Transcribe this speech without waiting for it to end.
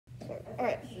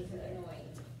Alright.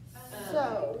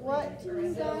 So, what do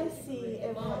you guys see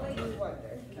and what do you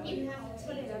wonder? You have to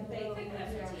teach them, you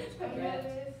have to teach,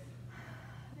 correct?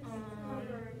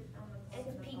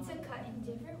 It's pizza cut in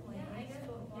different ways,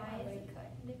 but why is it cut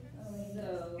in different ways?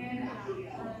 So,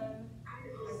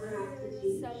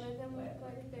 Some of them look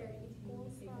like they're equal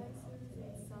slices,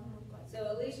 and some look like. so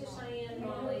Alicia, Cheyenne,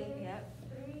 Molly, Yep.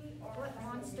 What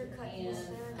monster cut And- is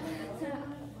that?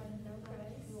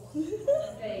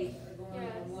 Faith are going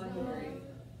in one group.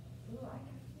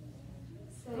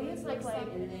 So it's like some,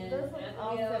 And then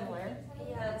all Abigail, similar.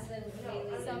 yeah, Hudson,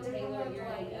 Kaylee, some and of them Taylor, look you're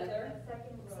on the like, other.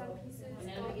 some pieces. And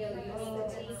look Abigail, you like need to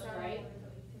some teach, right?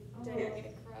 don't get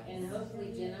crust. And hopefully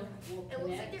Jenna will It looks like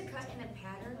connect. they're cut in a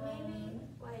pattern, maybe,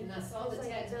 like. And I saw the it's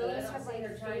like text, but I those don't have see like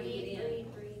her trying to get in.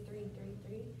 three.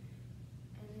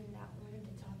 And then that one at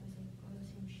the top is like on the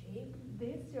same shape.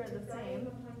 These two are the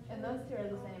same, and those two are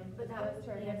the same, but those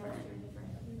two are Yeah, different. those two are different.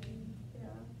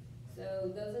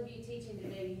 So those of you teaching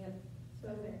today, you have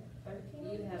 30 Do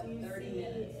you see minutes. Those of you on Zoom,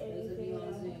 anything you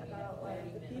have about like 30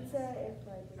 the minutes. pizza, if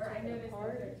like it's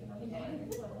hard?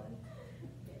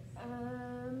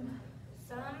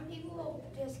 Some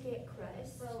people just get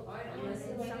crust. Alright, I'm And gonna then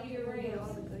send some you your people get all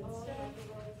rings. the good stuff.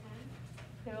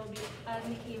 There will be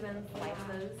uneven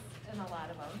slices in a lot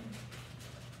of them,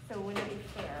 so it wouldn't be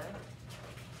fair.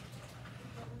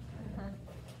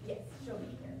 Yes, she'll be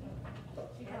here.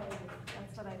 She probably just,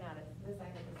 That's what I noticed.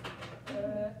 like this.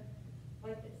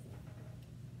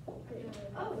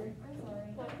 Oh, I'm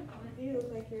sorry. You look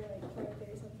like you're like trying to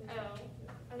figure something out.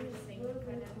 Oh, I'm just thinking right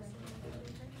now.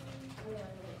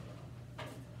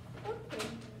 Okay.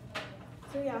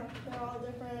 So yeah, they're all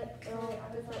different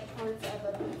parts of a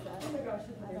pizza. Oh my gosh,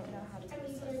 she's I don't know how to do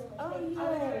this. Amazing. Oh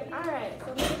yay! Alright, so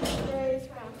this is Gray's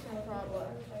fraction problem.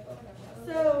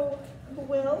 So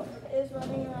Will is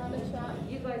running around a track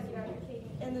You guys got your cake,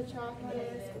 and the track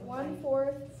is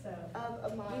 1/4 so of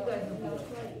a mile. you guys will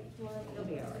you'll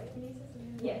be all right.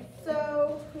 Yes.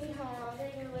 So we have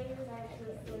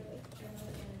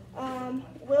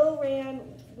Will ran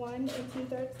 1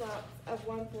 2/3 laps of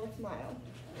 1/4 mile.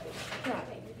 Track.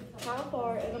 How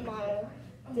far in a mile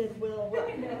did Will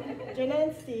run? Jenna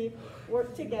and Steve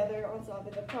worked together on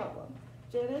solving the problem.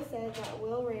 Jenna said that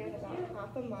Will ran about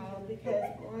half a mile because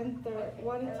 1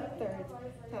 2/3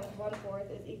 times 1/4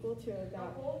 is equal to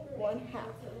about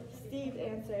 1/2. Steve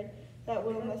answered that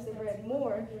Will must have ran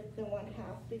more than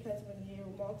 1/2 because when you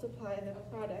multiply, the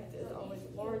product is always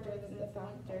larger than the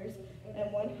factors,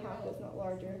 and 1/2 is not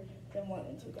larger than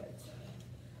 1 2/3.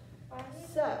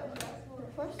 So, the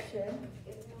question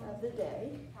of the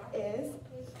day is,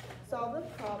 solve the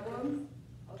problem,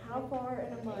 how far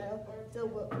in a mile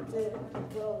did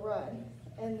Will run?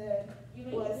 And then,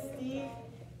 was Steve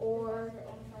or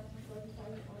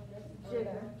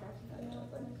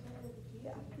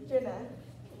Jenna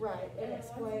right, and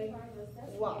explain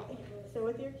why. So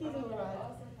with your keys and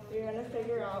rods, you're gonna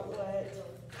figure out what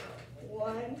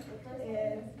 1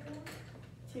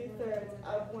 2/3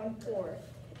 of 1/4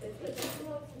 is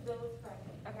equal.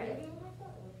 Okay.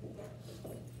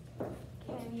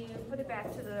 Can you put it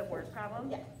back to the word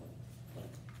problem? Yeah.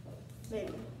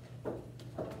 Maybe.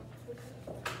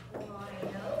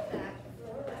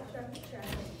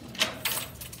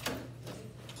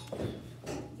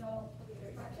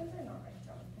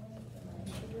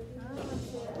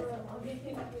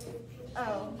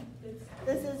 Oh,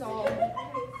 this is all,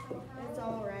 it's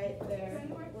all right there.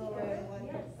 Will ran 1.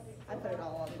 I put it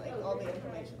all on, like, all the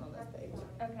information on this page.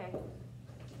 Okay.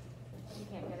 You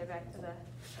can't get it back to the,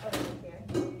 Here.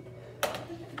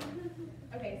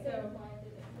 Okay, so,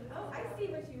 oh, I see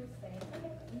what you were saying.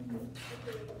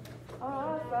 oh,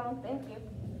 awesome, thank you.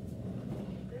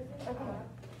 Okay.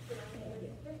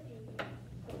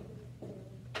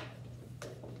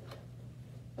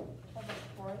 Of a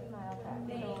 40-mile track,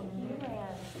 so you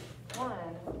ran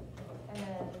 1 and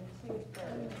then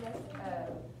 2/3.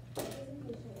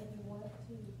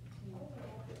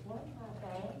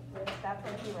 Okay, that's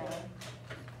what you ran.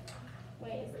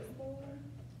 Wait, is this the one?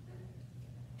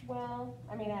 Well,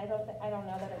 I mean, I don't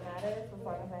know that it matters as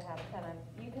long as I have kind of,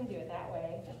 you can do it that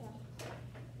way.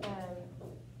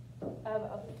 Of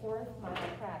a 4th mile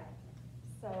track,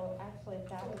 so actually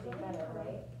that would be better,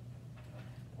 right?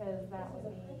 Because that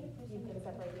would be, you could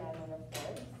separate that into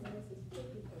 4ths.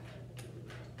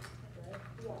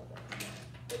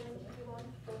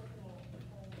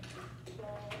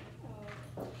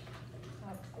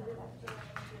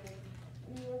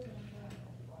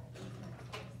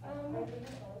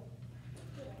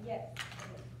 Yes.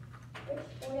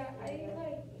 Well, yeah, I think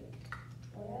like,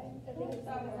 I think it's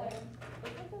always like, I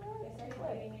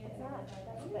started doing it. It's not,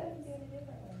 that's I'm this. doing it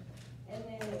differently. And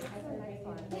then I started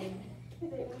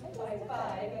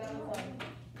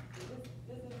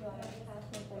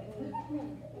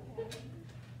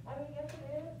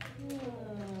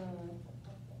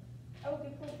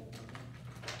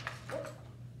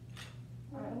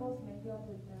What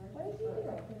did you do? So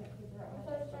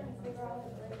I was trying to figure out the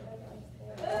break that I'm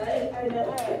I know.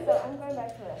 Alright, so I'm going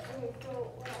back to this. Okay, so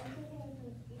what I'm thinking is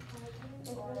in speed margin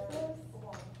If or this is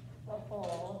the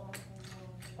whole,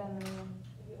 then.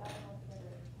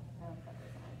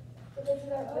 So this is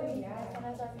our blue, and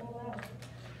that's our full out.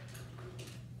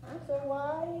 So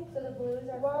why, So the blues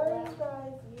are why full are you out.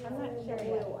 guys I'm not using sure the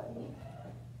yet. blue one?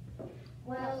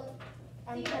 Well,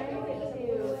 I'm trying to get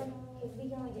to, if we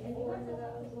can only get any one of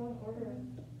those, one order.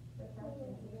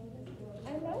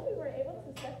 I know we were able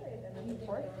to separate them into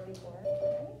fourths before,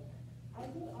 right? I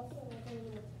think also like a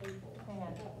little table. Hang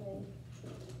on. That way.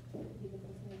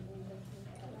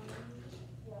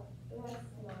 Yeah, that's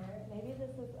smart. Maybe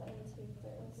this is a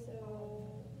So,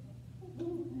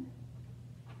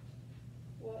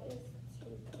 what is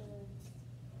 2/3?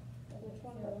 Which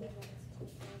one represents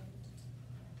 2/3?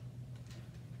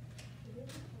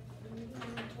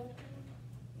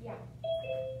 Yeah.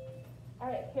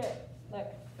 Alright, here, look,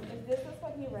 if this is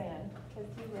what he ran, cause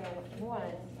he ran 1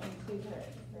 and 2/3,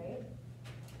 right?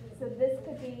 So this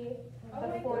could be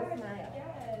the fourth mile,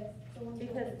 Yes.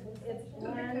 because it's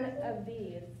one of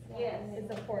these is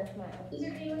the fourth mile. Is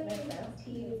there anyone Makes who sense?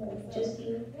 to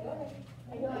Justine?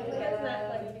 I know, You guys not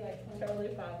like totally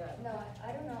fogged up. No,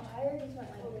 I don't know, I already just went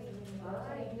like this.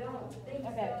 I don't think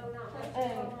Okay. so, not much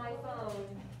on my phone.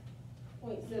 So,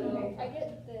 I get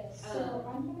this.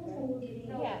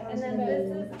 Yeah, and then this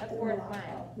is a fourth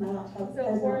mile. My laptop So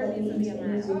has 4 of not these would be a let me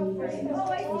mile, use any right? of Oh,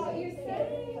 I these. see what you're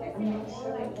saying. I'm not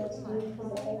sure what to do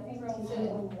because I have to so do it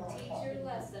on my teach laptop. your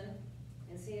lesson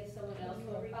and see if someone else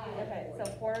will review it. Okay, so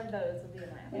 4 of those would be a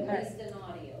mile. At Alright, least in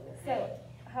audio. so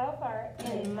how far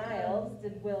in miles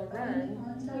did Will run?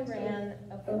 He ran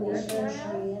a fourth Alicia, mile,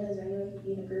 Cheyenne, is there any way you could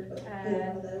be in a group with either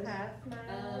one of those? half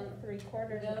mile,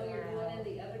 3/4 of No, a you're going mile. in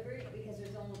the other group because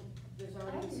there's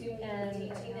already 2 people And-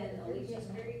 teaching in Alicia's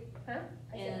group. Huh?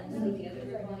 And so the other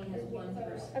group only has 1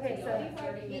 person. Okay, you so- only have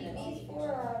 30 minutes These each.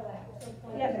 4 are laps.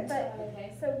 Yeah, but, Okay.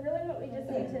 so really what we just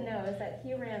need to know is that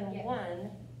he ran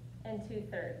 1 and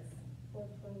 2/3. Oh,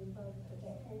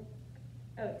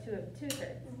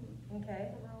 2/3,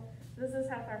 okay? This is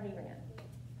how far he ran.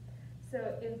 So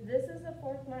if this is a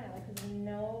fourth mile, because we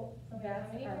know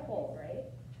that's our whole, right?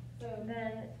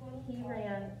 Then he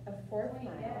ran a fourth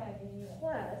mile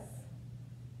plus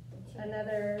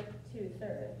another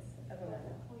 2/3 of a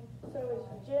mile. So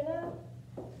is Jenna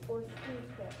or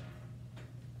Steve correct?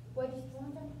 What, just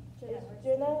one time? Is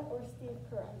Jenna or Steve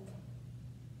correct?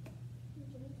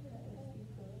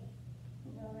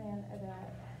 Will ran about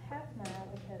half mile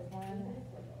because 1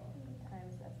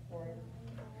 times a fourth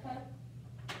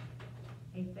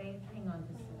Hey, Faith, hang on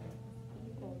just a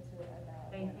second. equal to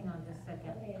about. Faith, hang on just a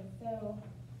second. Okay, so,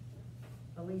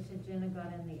 Alicia, Jenna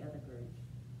got in the other group.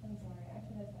 I'm sorry, I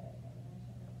should have said it.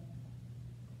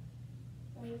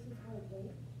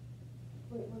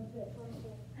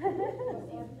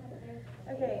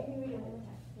 Okay,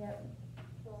 yep.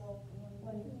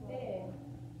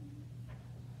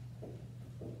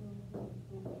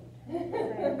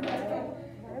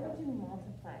 Why would you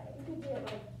multiply?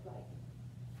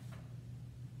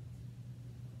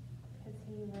 Cause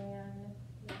he ran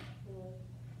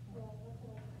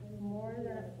more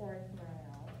than a fourth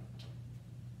mile.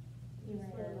 He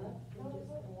ran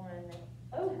just 1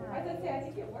 Oh, I was gonna say, I time.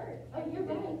 think it worked. Oh, you're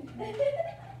right.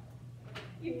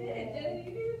 You did, Jenna, you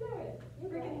didn't even know it.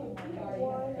 You're freaking with me, are you?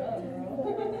 One and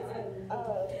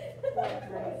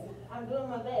 2/3 Right. I'm doing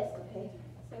my best, okay?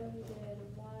 So he did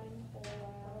 1 4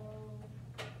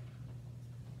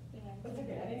 That's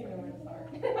okay, I didn't even know where to start.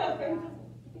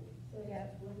 Yeah.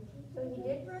 So he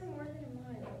did run more than a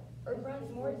mile, or run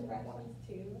more than one.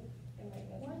 Two, and like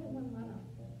that's. More than 1 mile.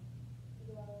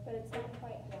 But it's not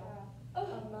quite half a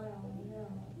mile, no.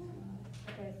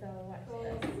 Okay, so watch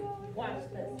this. Watch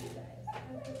this, you guys.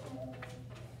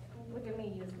 Look at me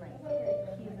use my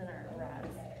keys and our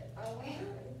rods. Okay.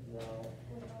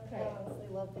 I honestly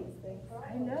love these things.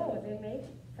 I know, they make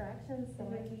fractions so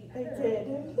much They easier.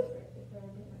 did.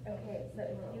 Okay, so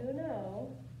if you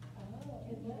know, hang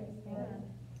on.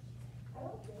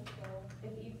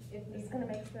 It's gonna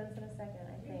make sense in a second,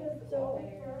 I think. So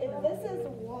if this is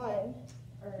 1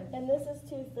 and this is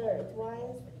 2/3, why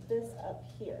is this up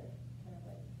here?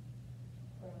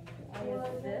 Why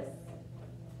is this?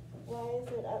 Why is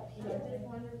it up here?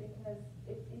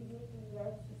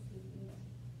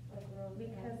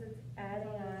 Because it's adding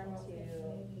on to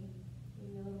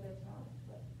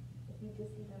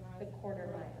the quarter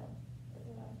mile.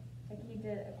 Like he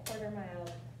did a quarter mile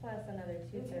plus another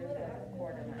 2/3 of a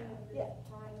quarter mile. Yeah.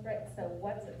 Right, so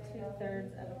what's a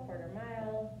 2/3 of a quarter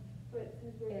mile? It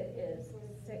is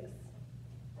 6.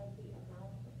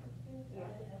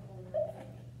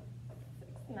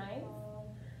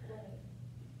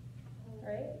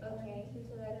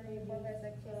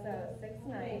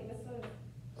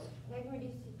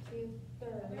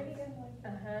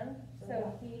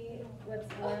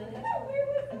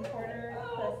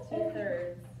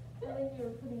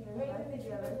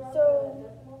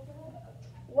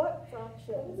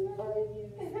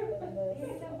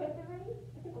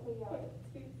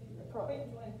 Which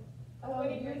one? Oh,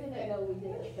 you didn't know we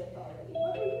did a fifth already.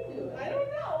 What were you doing? I don't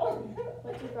know.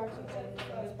 What two fractions are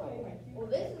this problem? Well,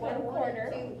 this is One a 1 quarter.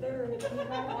 and 2/3.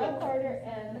 1/4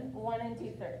 and 1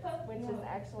 2/3, which is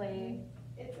actually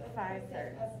It's a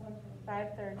 5/3. of 1.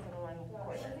 5/3 and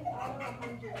 1/4.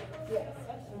 Yes.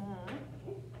 Mhm.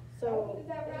 So, Is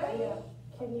that right?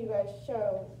 can you guys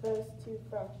show those two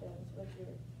fractions with your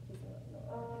using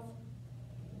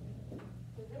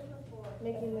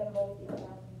making them both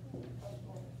equal?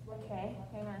 Okay,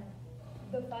 hang on.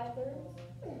 The 5/3?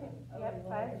 Yep,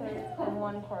 5/3 and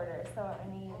 1/4, so I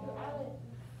need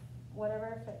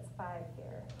whatever fits 5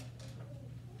 here.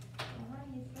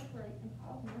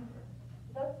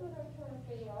 That's what I'm trying to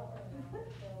figure out right now,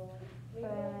 so.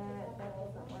 But that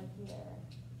doesn't work either.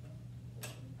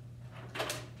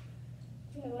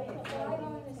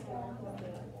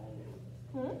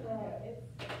 Hmm?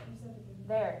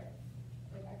 There.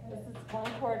 This is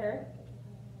 1/4.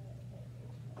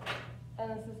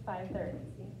 And this is 5/3.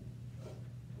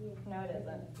 No, it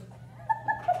isn't.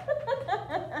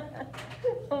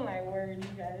 Oh my word, you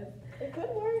guys. It could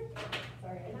work.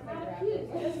 Sorry, I I'm just not grabbed cute,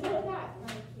 it. just like that.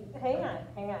 Hang on,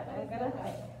 I'm gonna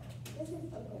think. This is,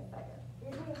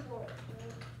 you're doing 4.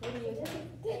 What do you think?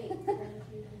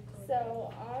 So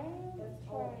I'm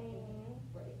trying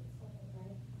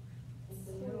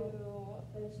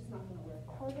But it's just not gonna work.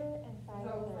 1/4 and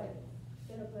 5/3.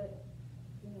 Gonna put,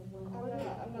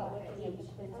 I'm not looking at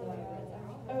each thing.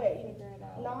 Okay, Figure it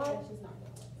out. not, It's just not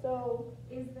gonna work. so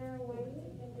Is there a way?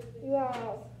 you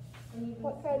have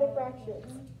what kind of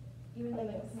fractions? Even in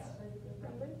though this?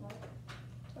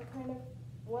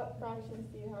 What fractions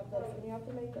do you have this? And you have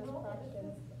to make those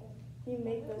fractions, you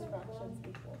make those fractions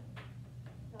equal.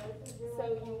 So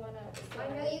you wanna. I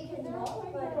know you can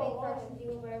multiply to make fractions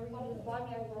equal, wherever you use bottom,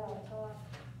 you have to have a top.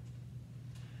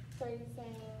 So you're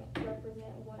saying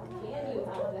represent 1. Can you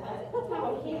have that? How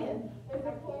can? There's a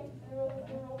point, 0,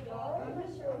 0, I'm not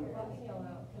sure what you're talking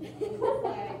about. It's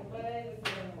like, what is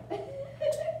going on?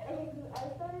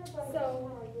 So.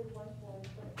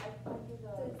 Does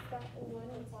that 1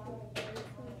 and 2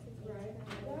 Right.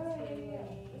 Yeah.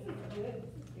 This is good,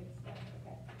 this is good stuff,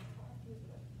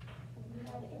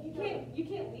 okay. You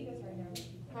can't lead us right now.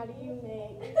 How do you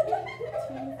make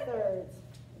 2/3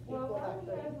 equal that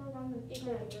green?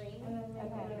 Equal to green.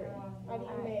 How do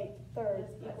you make thirds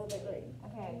equal to green?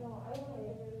 Okay.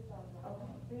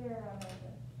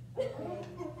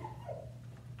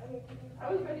 I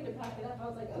was ready to pack it up, I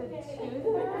was like, okay.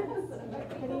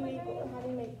 How do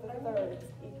you make the thirds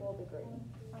equal to green?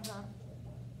 Uh-huh.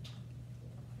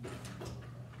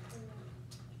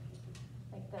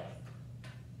 Like this.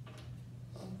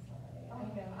 I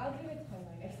know, I'll do it to my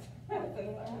next time.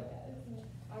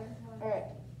 Alright,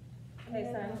 Okay,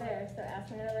 so I'm there, so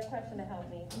ask me another question to help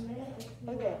me.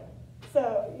 okay,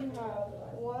 so you have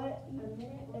 1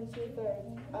 and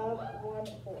 2/3 of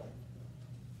 1/4.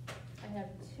 I have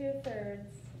 2/3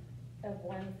 of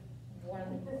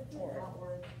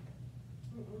 1/4.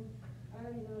 I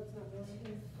already know it's not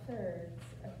working. 2/3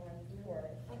 of 1/4.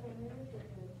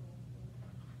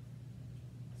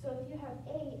 So if you have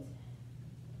 8,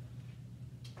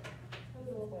 This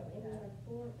is what we have.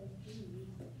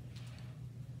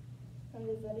 And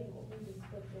does that equal?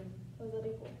 What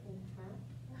does that equal?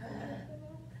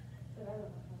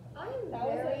 I'm That was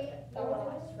very, like, that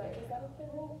was right. Is that a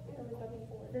 3rd or was that a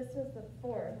 4th? This was the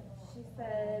 4th. She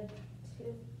said,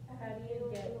 how do you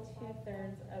get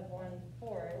 2/3 of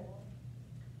 1/4?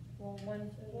 Well,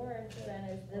 1/4 then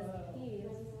is this piece.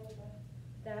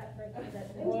 That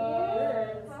represents the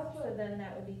 2/3, so then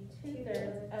that would be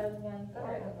 2/3 of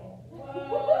 1/4.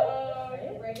 Whoa, Right?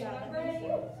 you're breaking up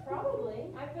brains? Probably.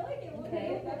 I feel like it would,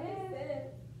 Okay. that makes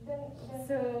sense.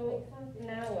 So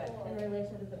now what in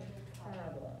relation to the problem?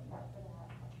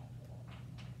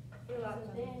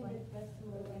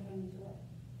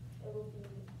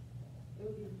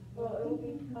 Well, it will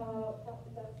be,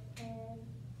 that's 10,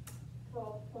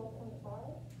 12,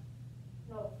 12.5?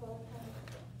 No, 12.00.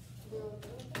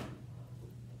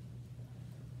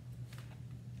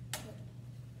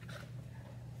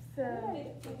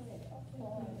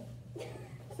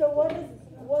 So what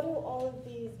do all of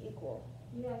these equal?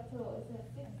 yeah, so it's a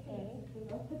 6. Okay.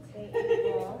 They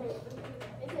equal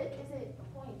Is it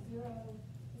point 0,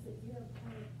 is it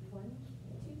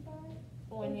 0.125?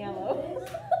 one yellow.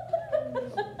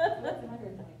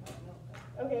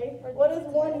 Okay, what does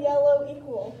 1 yellow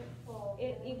equal?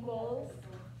 It equals.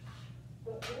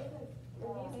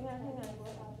 Hang on.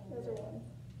 Those are ones.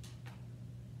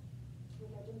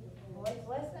 Well, it's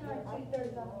less than our 2/3 of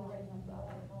the original.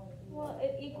 Well,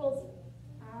 it equals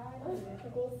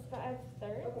Equals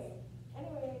 5/3.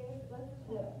 Anyways, let's.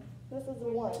 Yeah. This is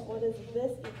 1. What is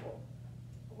this equal?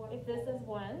 If this is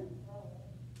 1,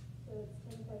 So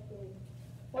it's 10 plus 3,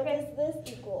 What does this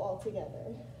equal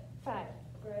altogether? 5,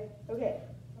 right? Okay,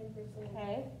 10%.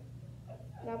 okay?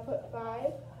 now put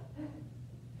 5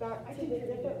 back to the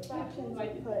different fractions we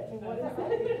put, and what is that? How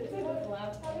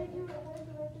did you write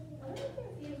this? I don't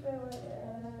think it's right word.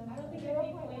 I don't think it'd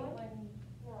be 0.1.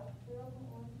 Yeah,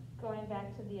 0.1. Going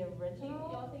back to the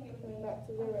original, Y'all think it Going would back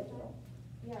to the original.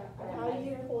 be? Yeah. How do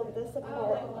you pull this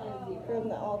apart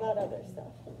from all that other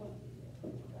stuff? 10%.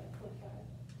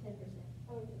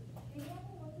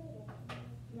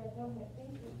 Yeah, go ahead,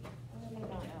 thank you. I don't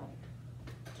know.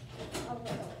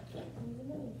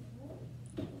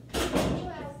 You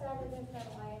asked that a different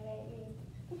way, maybe.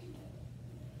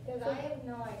 Cause I have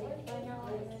no idea, I know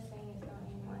what this thing is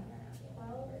going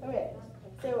on. Okay,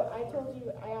 so I told you,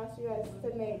 I asked you guys to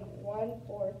make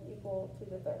 1/4 equal to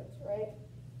the thirds, right?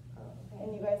 And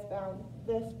you guys found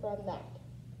this from that,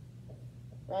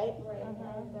 right? Right.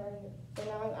 So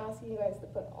now I'm asking you guys to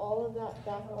put all of that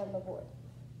back on the board.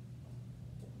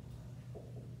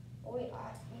 We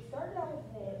started out with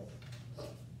this,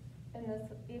 And this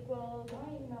equals, I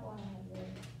don't even know why I have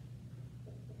this.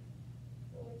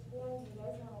 Which one, you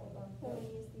guys know what we're going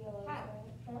to use the yellow.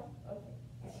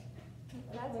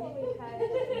 that's what we had,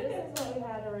 this is what we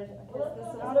had originally. This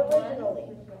is Not 1.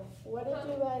 originally. What did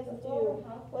you guys do?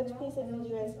 Which pieces did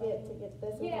you guys get to get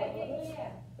this and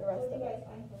the rest of it?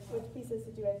 Which pieces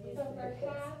did you guys use So to for get this?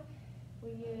 half,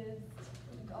 We used,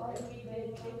 we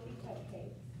did 50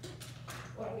 cupcakes.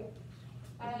 Right.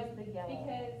 used the yellow.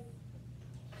 Because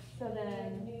So I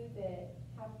then, knew that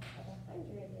half of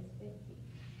 100 is 50.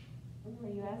 were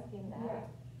you asking that?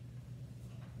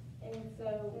 Yeah. And so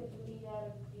 50 out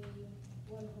of the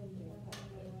 100.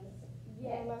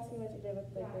 Yeah, I'm asking what you did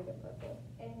with the green and purple.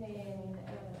 And then,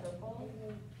 purple,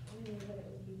 we knew that it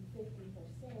would be 50%,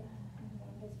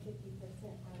 because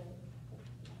 50% out of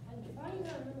 100. I don't even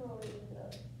remember what we did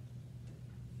though.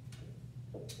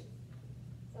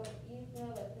 So you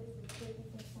know that this is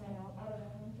 50% out of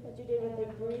 100. What you did with the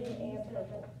green and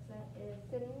purple. Is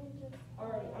Didn't we just?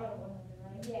 already out of 100,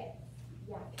 right? Yes.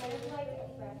 Yeah, kind of like a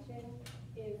fraction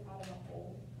is out of a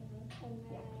whole. And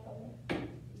Yeah, then, okay.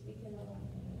 Because of,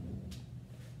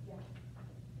 yeah.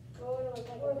 what would it look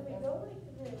like? Or if we go like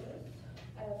this,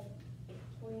 of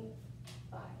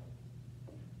 0.5.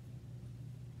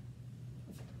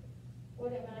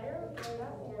 Would it matter if we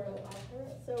got 0 after?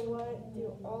 So what do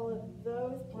all of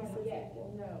those pieces Yeah, equal?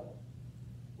 no.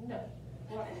 No.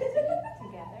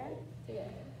 Together?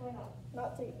 Together. Why not?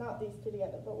 Not these two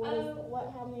together, but what is,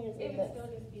 how many is It in would this? still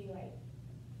just be like.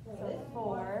 So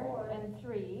 4 and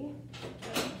 3.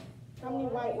 How many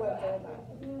white ones are in that?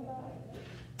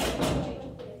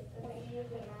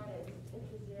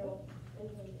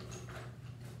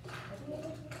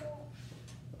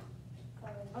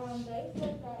 They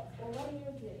said that, well, what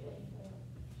year did it?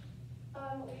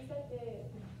 We said the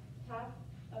half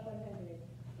of 100 is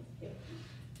 50.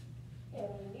 And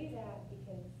we knew that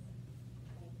because,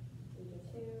 like, we did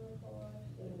 2, 4,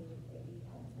 8,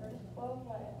 12,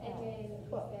 and then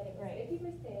we said it was Right.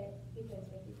 50% because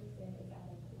 50% is out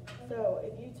of 100. So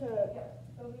if you took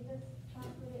So we just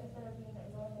transferred it instead of being a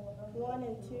normal 1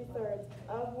 2/3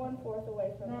 of 1/4 away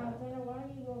from that, Dana, why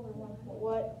don't you go over 1/4?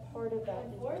 what part of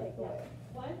that did you take away?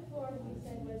 1/4 we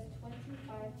said was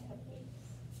 25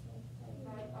 cupcakes.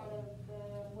 Right out of the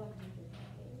 100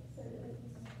 cupcakes.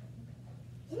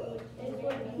 And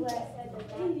what we said that was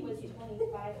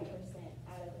 25%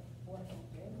 out of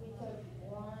 100. We took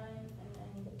 1 and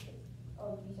then,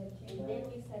 oh, you said 2? And then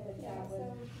we said that that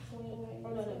was 20,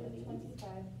 oh no,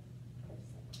 25%.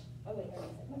 Oh wait,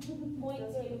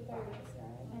 0.25.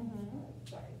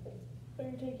 Sorry. So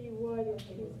you're taking 1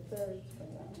 2/3 from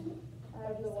that,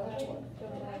 of the 1/4.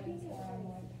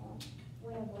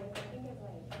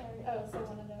 Oh, so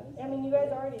one of those? I mean, you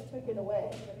guys already took it away.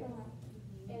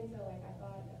 And so like I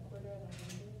thought a quarter of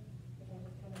 100, because I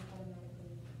just kind of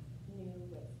automatically knew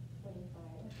what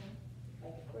 25,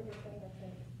 like a quarter,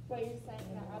 20%. Wait, you're saying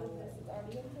that out of this, it's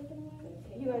already been taken away?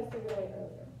 You guys took it away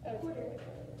earlier. A quarter,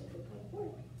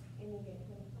 and you get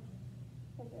 25.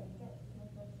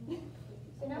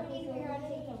 So now we need to figure out how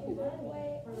to take two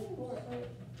away. Also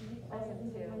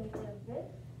 2.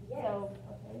 Yes. So,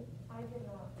 I did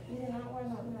not. You did not, why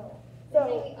not? No. So So,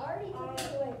 we already took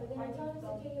it away, but then you're telling us to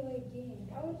take it away again.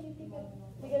 How would you think of?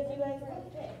 because you guys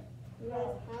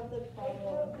have the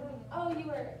problem. Oh, you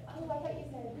were, oh, I thought you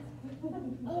said.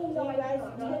 Oh, no, you guys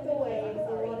took away the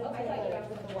 1 I thought you 2/3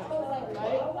 with the I was like,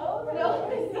 white, right? oh, no,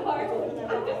 sorry.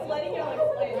 I'm just letting y'all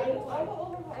explain. I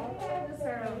think I have to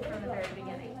start over from the very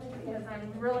beginning, because I'm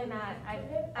really not, I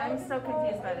I'm so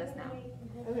confused by this now.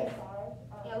 Okay.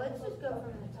 Yeah, let's just go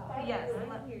from the top. Yes, I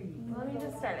hear you. let me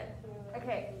just start it.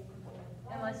 Okay,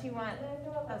 unless you want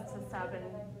us to stop and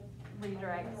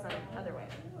redirect some other way.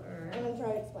 I'm gonna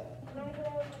try to explain it.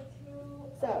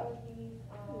 So,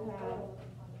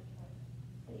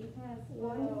 you have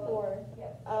 1/4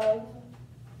 of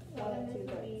 1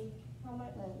 2/3. Or 1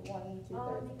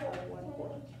 2/3 of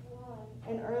 1/4.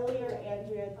 And earlier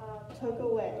Andrea took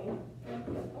away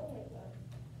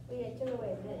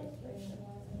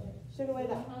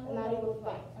that, and that equals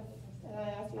 5. And I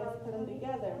asked you guys to put them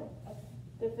together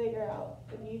to figure out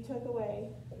if you took away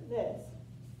this,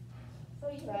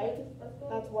 right?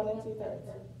 That's 1 2/3.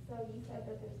 So you said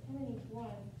that there's 10 in each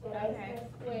one. Okay.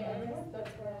 Wait, I missed the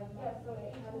term. Yeah, so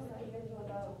wait, how does that even go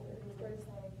about the first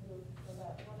time group so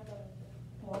that one of them?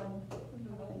 1 and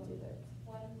 2/3.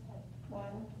 1/10.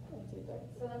 1 and 2/3.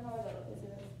 So then how are those? This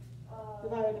is,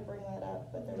 if I were to bring that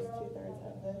up, but there's 2/3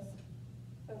 of this.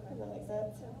 Does that make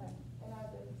sense? And I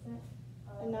did percent.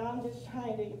 And now I'm just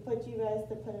trying to put you guys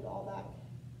to put it all back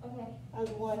Okay. as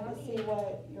one to see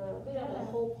what your, the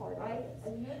whole part of it is.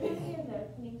 Can you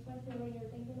explain to me what you're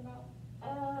thinking about?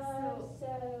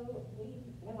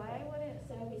 Why would it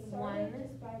So we one? started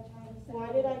just by trying to. Why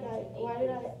did I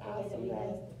ask you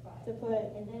guys to put,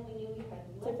 And then we knew we had.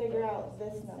 to figure out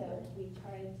this So number? we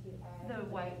tried to add. The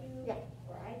white? Yeah.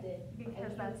 Or I did.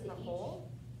 Because and that's to the each whole?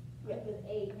 group with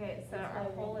 8. Okay, so is our how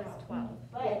whole we is went out. 12.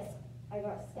 But I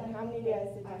got stuck. And how many guys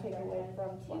did you after take I away had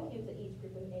from 2 12? cubes of each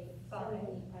group of 8. Five. So I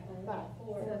only Five. had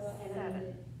 4. So And I 7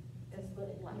 needed to split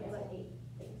it left. into 8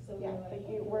 things. So we Yeah, were but like,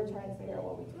 you, okay, we're trying to figure out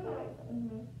what we took away from it.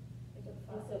 Mm-hmm.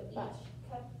 And so Five. each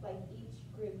cup, like each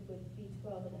group would be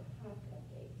 12 and a half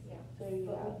cupcakes. Yeah. So you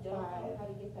But we have don't know 5 how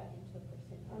to get that into a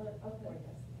percentage or Okay.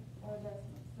 decimal. Or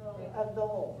decimal. So. of the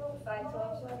whole. 5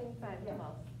 12. 5 Yeah.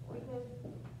 12. Because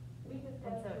we just.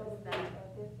 And so is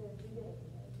that- This is, we did it.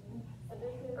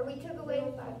 Or we took away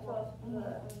 5 12 from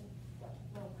the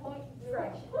Point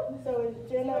fraction. So is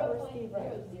Jenna or Steve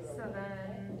right? So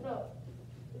then, No,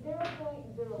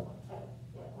 0.01.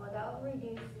 Well, that will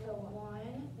reduce to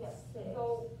 1 Yes. 6.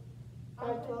 So.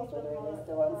 5 12 would reduce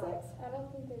to 1 6? I don't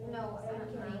think they're. No, I'm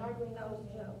kidding. That was a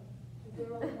joke.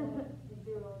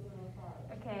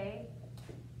 0.005. okay,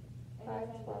 5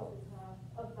 12.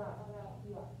 Of that,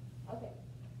 yeah. Okay.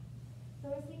 So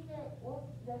I think that, what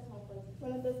decimal place is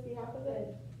Wouldn't this be half of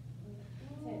it?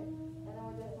 10? And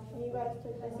our decimal. And you guys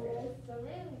took this away? So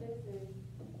really this is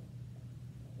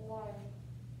 1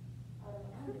 out of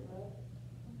 100, right?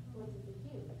 Which is a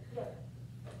cube. Yeah.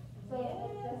 So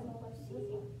what decimal place is this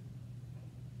one?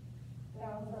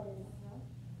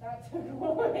 That took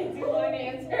away too long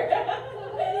answer.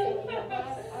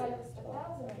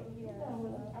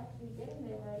 Actually getting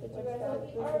there, right? Did you guys have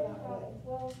this already not got right?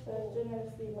 12. So is Jenna or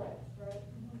Steve right? Right?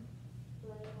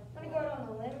 I'm gonna go out on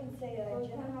a limb and say that So we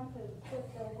Jenna. kind of have to put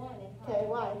the 1 in. Okay,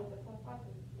 why?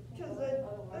 Because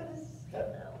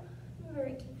I'm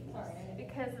very confused.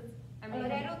 because it's, I But I mean,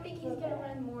 don't think he's gonna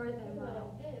run more than a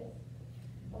mile.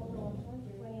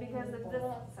 because if this,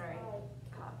 sorry,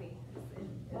 copy.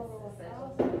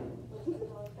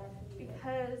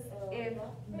 Because if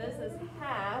this is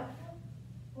half,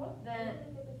 then,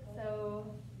 so,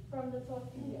 From the 12,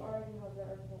 you already have the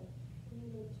earthquake.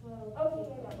 Okay,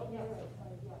 yeah.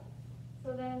 So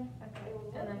then. okay,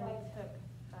 and then we took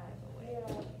 5 away.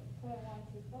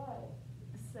 0.125,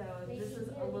 So this is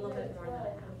a little bit more than a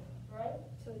half. right?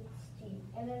 So it's Steve.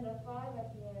 And then the 5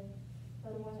 at the end,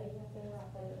 for the one that you have to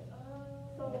have later.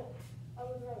 So, I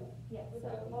was right. Yeah. Look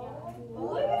at So,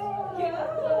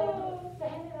 to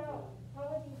end it out, how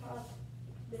would you have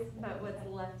this? But what's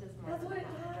left is more than a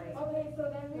half, right? Okay, so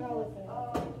then we No, just, it's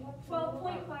we have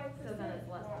 12.5%. So then it's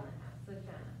less than a half, so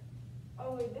Jenna.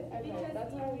 Oh, wait, this is Okay, because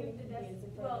that's why we you did this, confused if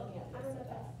we're well, looking at I this don't know. at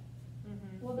that.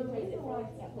 Mm-hmm. Well, the reason why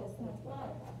If we're looking at this, then it's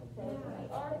fine. Okay.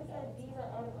 We already said these are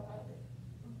out of 100.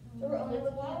 So we're only The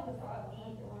looking at 12 the is out of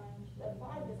 100. The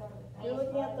 5 is out of 100. You're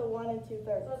looking at the 1 and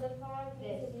 2/3. So the 5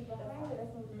 needs to be behind the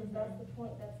decimal because that's the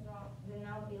point that's not Then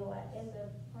that'll be less. in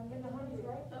the 100,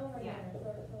 right? Yeah.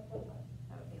 So it's 12.5.